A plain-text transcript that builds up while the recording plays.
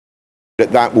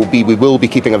That will be, we will be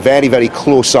keeping a very, very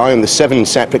close eye on the 7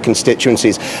 separate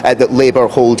constituencies that Labour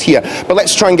hold here. But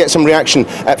let's try and get some reaction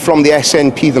from the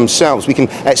SNP themselves. We can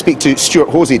speak to Stewart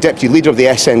Hosie, Deputy Leader of the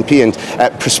SNP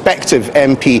and prospective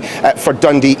MP for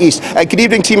Dundee East. Good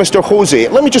evening to you, Mr Hosie.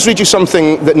 Let me just read you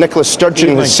something that Nicola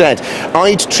Sturgeon has said.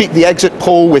 I'd treat the exit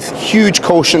poll with huge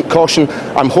caution.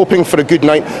 I'm hoping for a good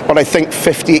night, but I think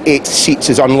 58 seats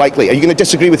is unlikely. Are you going to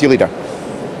disagree with your leader?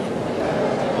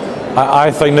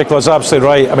 I think Nicola's absolutely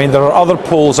right. I mean, there are other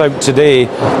polls out today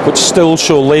which still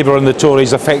show Labour and the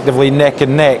Tories effectively neck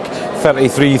and neck,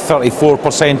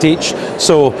 33–34% each.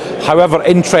 So, however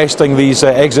interesting these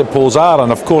exit polls are,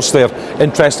 and of course they're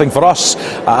interesting for us,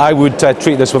 I would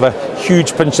treat this with a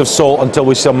huge pinch of salt until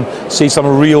we see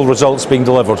some real results being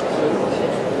delivered.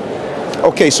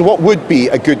 OK, so what would be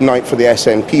a good night for the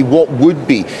SNP? What would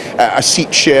be a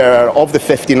seat share of the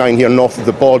 59 here north of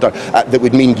the border that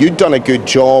would mean you'd done a good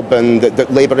job and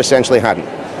that Labour essentially hadn't?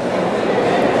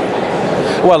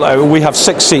 Well, we have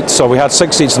 6 seats, so we had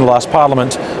 6 seats in the last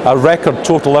Parliament. Our record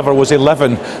total ever was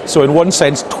 11, so in one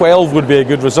sense 12 would be a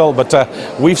good result, but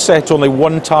we've set only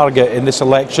one target in this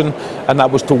election, and that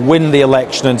was to win the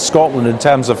election in Scotland in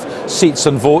terms of seats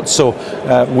and votes. So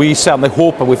we certainly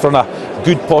hope, and we've run a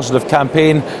good positive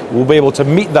campaign, we'll be able to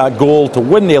meet that goal to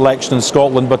win the election in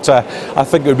Scotland, but I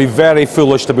think it would be very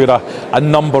foolish to put a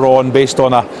number on based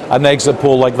on an exit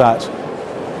poll like that.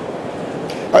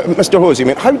 Mr Hosie, I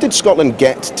mean, how did Scotland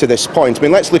get to this point? I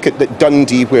mean, let's look at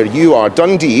Dundee, where you are.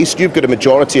 Dundee East, you've got a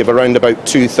majority of around about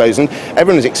 2,000.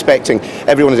 Everyone is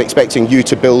expecting you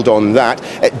to build on that.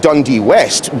 Dundee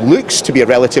West looks to be a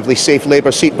relatively safe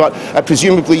Labour seat, but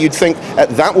presumably you'd think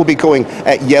that will be going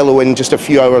yellow in just a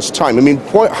few hours' time. I mean,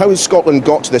 how has Scotland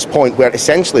got to this point where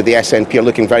essentially the SNP are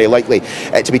looking very likely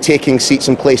to be taking seats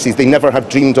in places they never have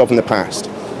dreamed of in the past?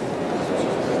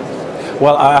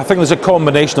 Well, I think there's a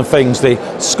combination of things. The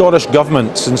Scottish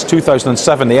Government, since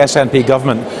 2007, the SNP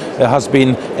Government, has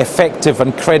been effective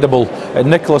and credible.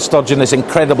 Nicola Sturgeon is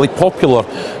incredibly popular.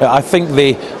 I think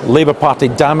the Labour Party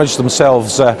damaged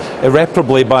themselves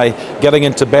irreparably by getting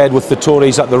into bed with the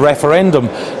Tories at the referendum.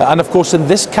 And of course, in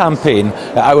this campaign,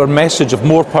 our message of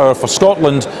more power for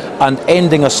Scotland and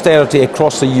ending austerity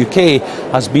across the UK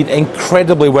has been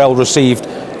incredibly well received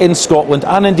in Scotland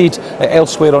and indeed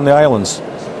elsewhere on the islands.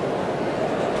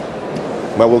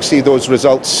 Well, we'll see those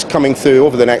results coming through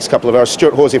over the next couple of hours.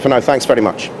 Stewart Hosie for now, thanks very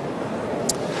much.